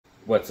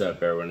What's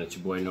up, everyone? It's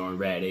your boy Norman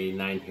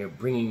Radd89 here,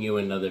 bringing you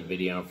another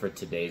video. For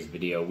today's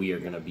video, we are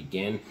going to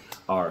begin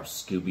our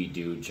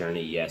Scooby-Doo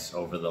journey. Yes,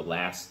 over the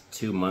last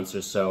 2 months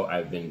or so,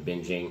 I've been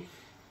binging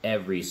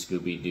every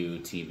Scooby-Doo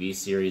TV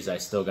series. I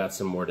still got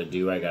some more to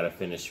do. I got to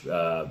finish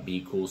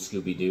Be Cool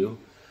Scooby-Doo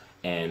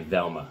and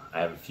Velma.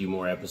 I have a few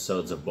more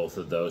episodes of both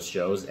of those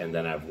shows, and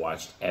then I've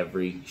watched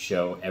every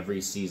show,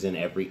 every season,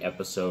 every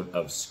episode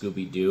of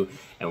Scooby-Doo,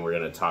 and we're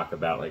going to talk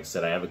about, like I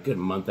said, I have a good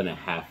month and a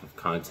half of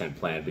content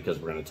planned because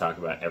we're going to talk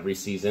about every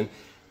season.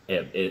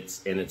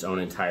 It's in its own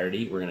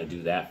entirety. We're going to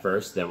do that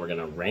first, then we're going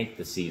to rank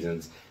the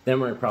seasons, then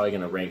we're probably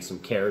going to rank some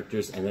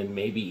characters, and then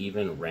maybe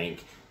even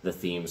rank the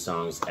theme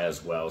songs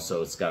as well.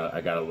 So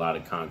I got a lot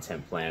of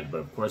content planned, but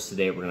of course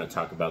today we're going to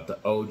talk about the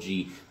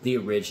OG, the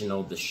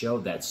original, the show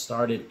that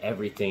started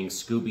everything,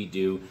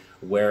 Scooby-Doo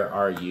Where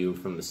Are You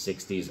from the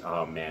 60s.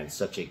 Oh man,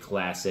 such a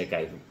classic.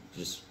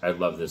 I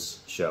love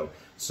this show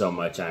so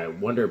much. I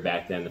wonder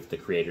back then if the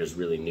creators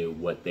really knew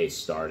what they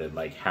started,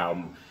 like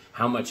how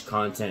much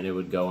content it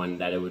would go and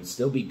that it would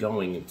still be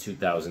going in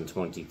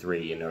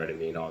 2023, you know what I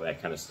mean, all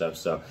that kind of stuff.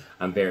 So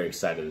I'm very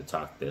excited to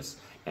talk this,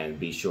 and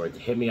be sure to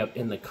hit me up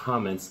in the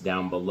comments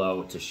down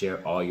below to share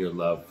all your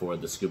love for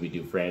the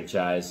Scooby-Doo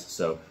franchise.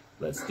 So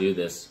let's do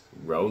this.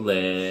 Roll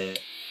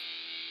it.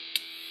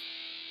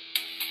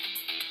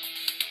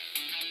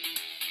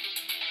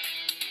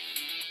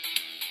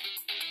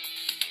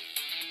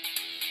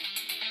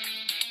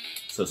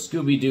 So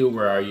Scooby-Doo,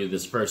 Where Are You?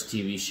 This first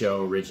TV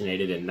show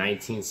originated in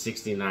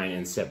 1969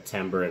 in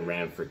September and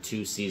ran for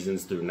 2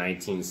 seasons through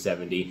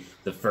 1970.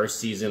 The first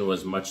season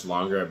was much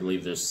longer. I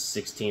believe there's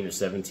 16 or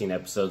 17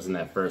 episodes in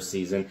that first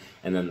season.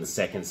 And then the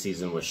second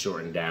season was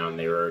shortened down.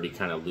 They were already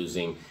kind of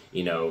losing,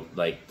 you know,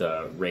 like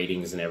the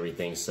ratings and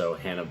everything. So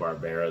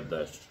Hanna-Barbera,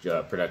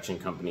 the production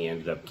company,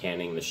 ended up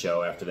canning the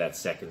show after that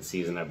second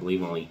season. I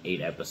believe only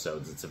 8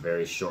 episodes. It's a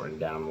very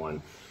shortened down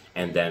one.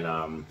 And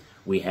then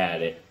we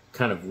had it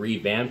kind of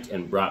revamped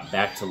and brought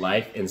back to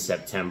life in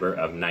September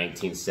of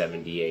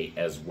 1978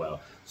 as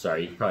well.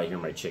 Sorry, you can probably hear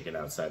my chicken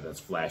outside.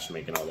 That's Flash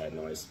making all that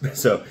noise.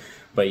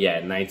 But yeah,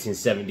 in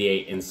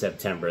 1978 in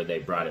September, they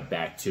brought it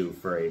back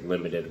for a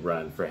limited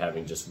run for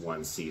having just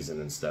 1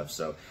 season and stuff.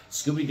 So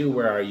Scooby-Doo,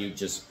 Where Are You?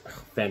 Just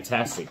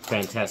fantastic,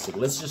 fantastic.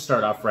 Let's just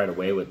start off right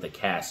away with the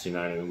cast. You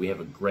know what I mean? We have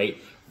a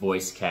great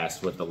voice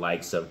cast with the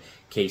likes of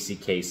Casey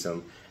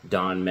Kasem,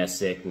 Don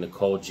Messick,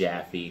 Nicole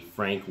Jaffe,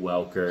 Frank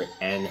Welker,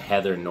 and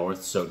Heather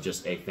North. So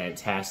just a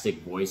fantastic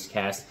voice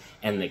cast.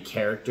 And the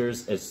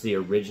characters, it's the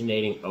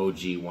originating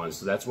OG one.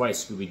 So that's why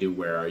Scooby-Doo,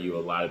 Where Are You? A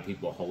lot of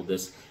people hold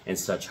this in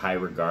such high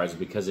regards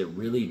because it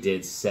really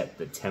did set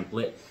the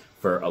template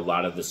for a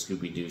lot of the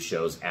Scooby-Doo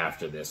shows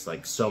after this.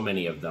 Like, so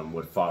many of them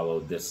would follow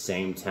this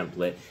same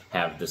template,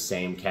 have the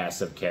same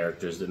cast of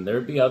characters, and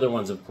there'd be other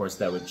ones, of course,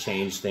 that would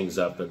change things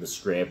up in the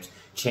script,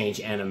 change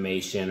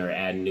animation, or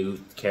add new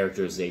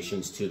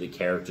characterizations to the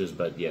characters.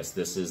 But yes,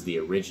 this is the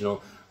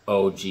original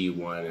OG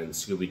one, and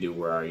Scooby-Doo,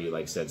 Where Are You,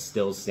 like I said,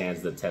 still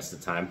stands the test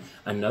of time.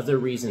 Another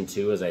reason,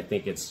 too, is I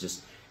think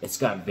it's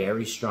got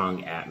very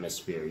strong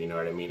atmosphere, you know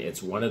what I mean?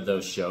 It's one of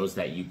those shows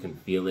that you can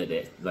feel it.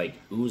 It like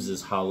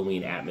oozes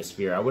Halloween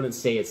atmosphere. I wouldn't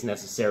say it's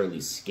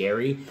necessarily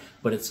scary,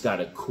 but it's got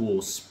a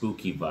cool,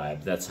 spooky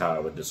vibe. That's how I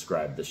would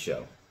describe the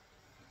show.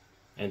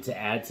 And to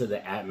add to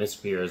the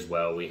atmosphere as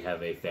well, we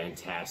have a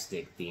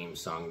fantastic theme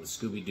song. The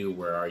Scooby-Doo,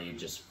 Where Are You?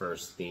 Just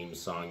first theme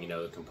song, you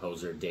know, the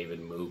composer David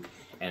Mook,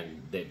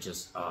 and that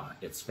just,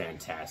 it's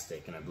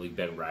fantastic. And I believe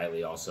Ben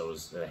Riley also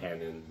was a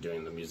hand in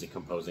doing the music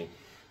composing.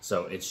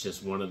 So it's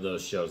just one of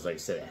those shows, like I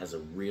said, it has a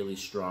really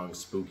strong,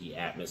 spooky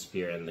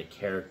atmosphere, and the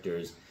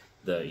characters,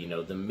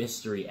 the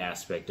mystery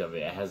aspect of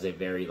it, it has a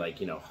very,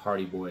 like, you know,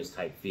 Hardy Boys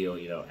type feel,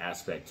 you know,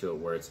 aspect to it,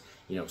 where it's,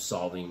 you know,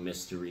 solving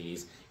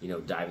mysteries, you know,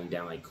 diving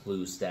down like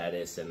Clue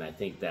status, and I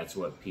think that's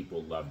what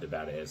people loved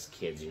about it as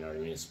kids, you know what I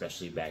mean?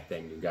 Especially back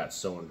then, you got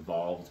so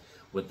involved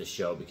with the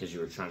show because you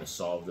were trying to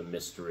solve the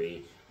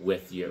mystery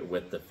with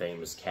the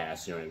famous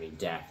cast, you know what I mean?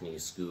 Daphne,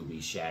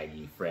 Scooby,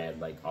 Shaggy, Fred,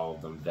 like all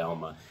of them,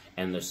 Velma.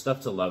 And there's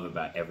stuff to love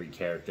about every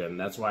character, and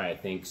that's why I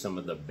think some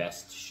of the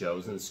best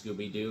shows in the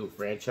Scooby-Doo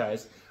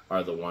franchise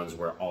are the ones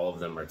where all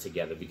of them are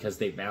together, because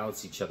they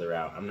balance each other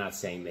out. I'm not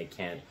saying they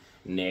can't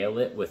nail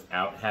it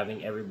without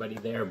having everybody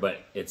there, but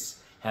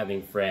it's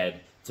having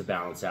Fred to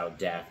balance out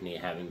Daphne,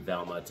 having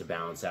Velma to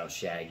balance out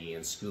Shaggy,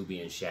 and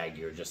Scooby and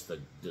Shaggy are just the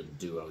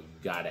duo. You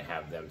gotta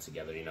have them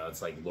together, you know.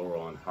 It's like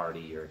Laurel and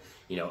Hardy, or,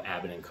 you know,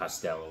 Abbott and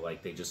Costello.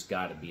 Like, they just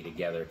gotta be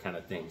together kind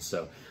of thing.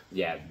 So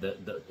yeah,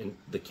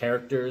 the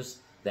characters,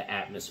 the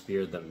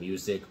atmosphere, the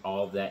music,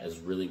 all of that is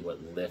really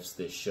what lifts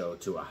this show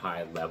to a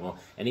high level.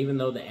 And even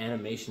though the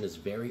animation is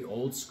very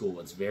old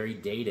school, it's very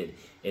dated,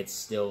 it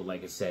still,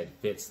 like I said,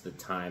 fits the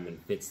time and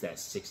fits that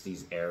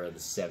 60s era, the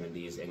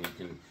 70s, and you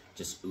can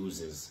just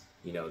oozes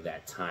you know,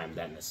 that time,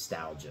 that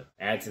nostalgia.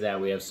 Add to that,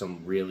 we have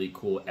some really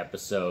cool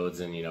episodes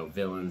and, you know,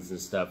 villains and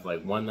stuff.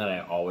 Like one that I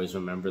always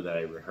remember that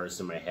I rehearsed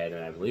in my head,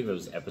 and I believe it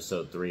was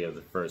episode 3 of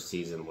the first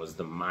season, was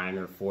the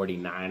Miner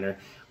 49er,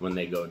 when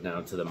they go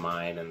down to the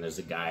mine and there's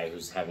a guy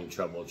who's having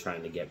trouble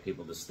trying to get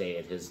people to stay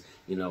at his,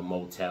 you know,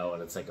 motel,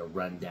 and it's like a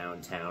run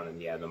downtown.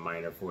 And yeah, the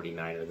Miner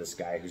 49er, this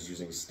guy who's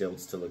using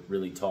stilts to look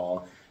really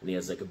tall, and he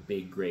has like a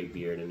big gray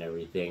beard and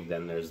everything.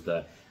 Then there's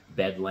the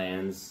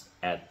Bedlands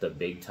at the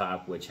Big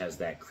Top, which has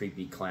that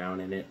creepy clown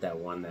in it, that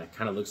one that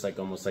kind of looks like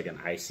almost like an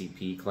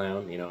ICP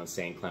clown, you know,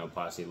 Insane Clown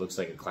Posse. It looks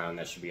like a clown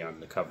that should be on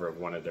the cover of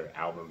one of their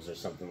albums or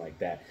something like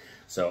that.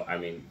 So I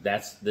mean,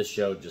 that's the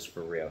show just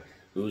for real.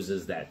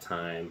 Oozes that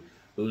time,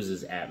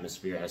 oozes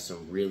atmosphere, has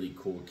some really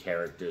cool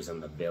characters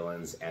and the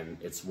villains, and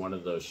it's one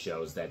of those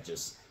shows that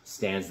just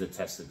stands the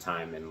test of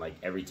time. And like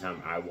every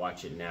time I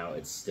watch it now,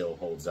 it still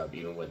holds up,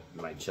 even with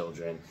my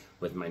children,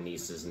 with my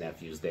nieces,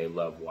 nephews. They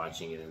love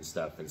watching it and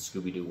stuff. And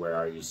Scooby-Doo Where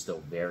Are You is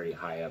still very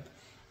high up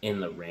in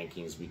the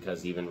rankings,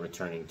 because even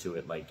returning to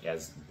it, like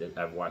as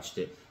I've watched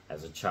it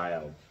as a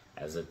child,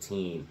 as a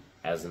teen,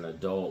 as an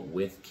adult,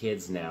 with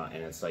kids now,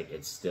 and it's like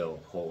it still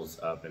holds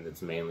up. And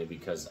it's mainly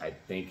because I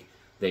think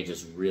they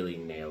just really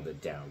nailed it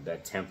down.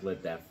 That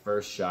template, that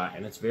first shot,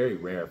 and it's very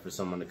rare for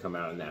someone to come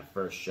out in that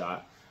first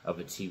shot of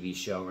a TV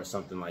show or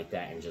something like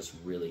that and just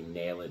really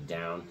nail it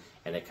down.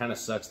 And it kind of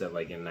sucks that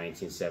like in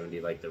 1970,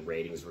 like the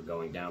ratings were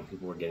going down,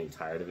 people were getting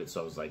tired of it.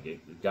 So it was like,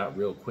 it got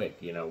real quick,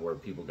 you know, where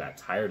people got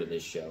tired of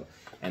this show,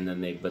 and then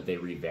they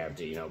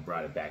revamped it, you know,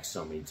 brought it back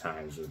so many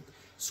times with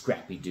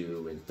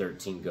Scrappy-Doo and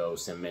 13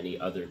 Ghosts and many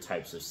other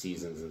types of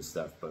seasons and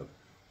stuff. But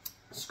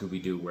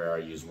Scooby-Doo Where Are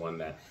You is one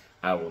that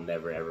I will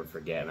never ever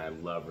forget, and I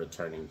love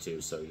returning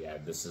to. So yeah,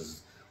 this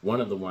is one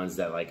of the ones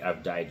that like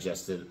I've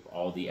digested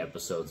all the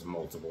episodes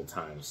multiple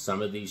times.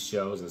 Some of these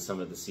shows and some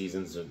of the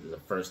seasons are the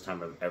first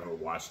time I've ever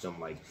watched them,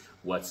 like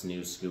What's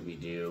New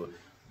Scooby-Doo,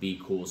 Be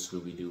Cool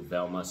Scooby-Doo,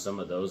 Velma. Some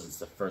of those, it's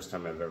the first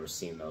time I've ever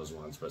seen those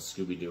ones. But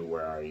Scooby-Doo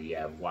Where Are You?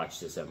 Yeah, I've watched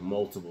this at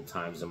multiple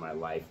times in my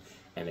life,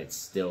 and it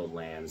still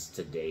lands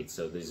to date.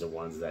 So these are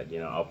ones that, you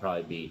know, I'll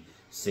probably be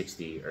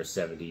 60 or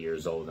 70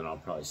 years old, and I'll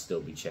probably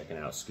still be checking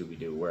out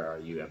Scooby-Doo Where Are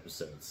You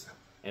episodes.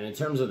 And in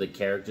terms of the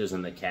characters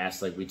and the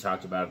cast, like we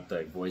talked about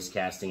the voice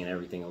casting and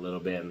everything a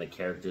little bit, and the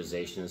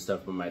characterization and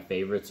stuff, but my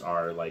favorites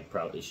are like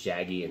probably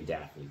Shaggy and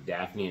Daphne.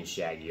 Daphne and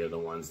Shaggy are the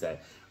ones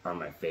that are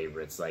my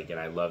favorites. Like, and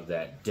I love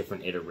that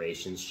different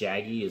iterations.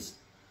 Shaggy is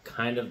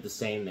kind of the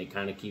same. They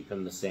kind of keep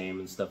him the same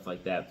and stuff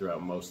like that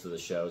throughout most of the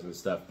shows and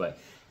stuff, but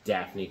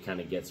Daphne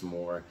kind of gets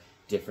more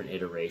different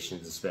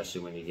iterations,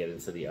 especially when you get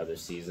into the other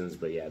seasons.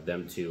 But yeah,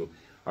 them two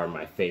are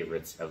my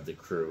favorites of the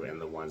crew, and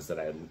the ones that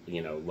I,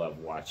 you know, love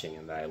watching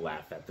and that I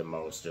laugh at the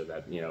most, or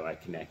that, you know, I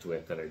connect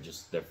with, that are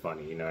just, they're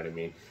funny, you know what I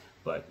mean?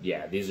 But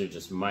yeah, these are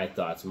just my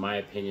thoughts, my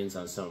opinions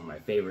on some of my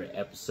favorite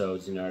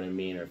episodes, you know what I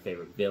mean, or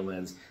favorite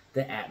villains,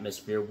 the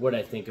atmosphere, what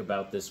I think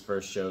about this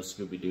first show,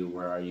 Scooby-Doo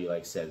Where Are You?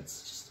 Like I said,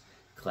 it's just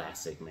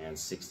classic, man.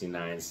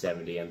 69,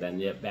 70, and then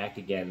yeah, back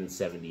again in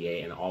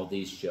 78, and all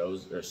these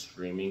shows are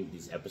streaming,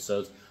 these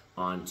episodes,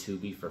 on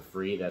Tubi for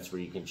free. That's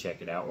where you can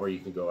check it out, or you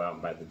can go out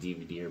and buy the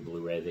DVD or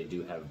Blu-ray. They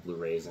do have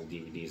Blu-rays and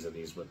DVDs of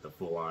these with the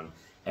full-on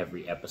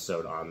every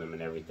episode on them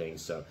and everything.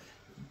 So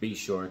be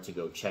sure to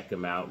go check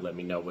them out. Let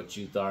me know what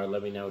you thought.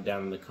 Let me know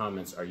down in the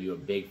comments. Are you a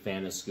big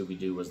fan of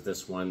Scooby-Doo? Was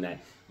this one that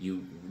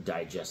you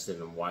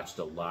digested and watched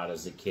a lot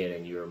as a kid,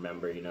 and you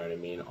remember, you know what I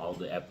mean, all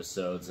the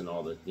episodes and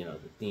all the, you know,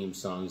 the theme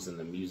songs and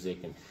the music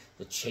and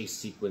the chase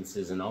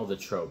sequences and all the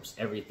tropes,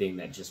 everything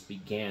that just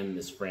began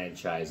this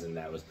franchise, and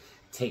that was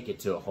take it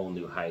to a whole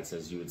new heights,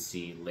 as you would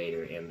see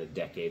later in the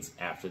decades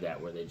after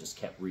that, where they just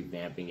kept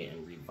revamping it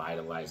and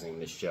revitalizing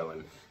the show.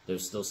 And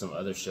there's still some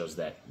other shows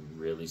that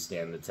really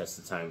stand the test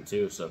of time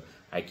too, so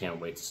I can't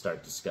wait to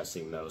start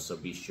discussing those. So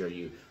be sure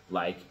you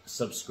like,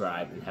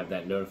 subscribe, and have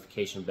that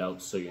notification bell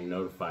so you're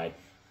notified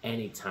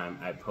anytime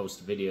I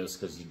post videos,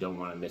 because you don't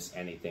want to miss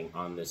anything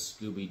on this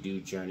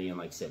Scooby-Doo journey. And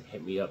like I said,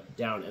 hit me up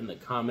down in the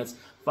comments.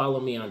 Follow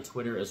me on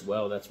Twitter as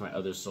well. That's my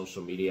other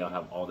social media. I'll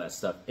have all that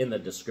stuff in the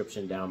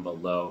description down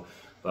below.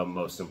 But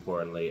most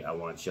importantly, I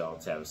want y'all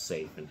to have a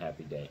safe and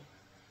happy day.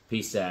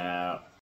 Peace out.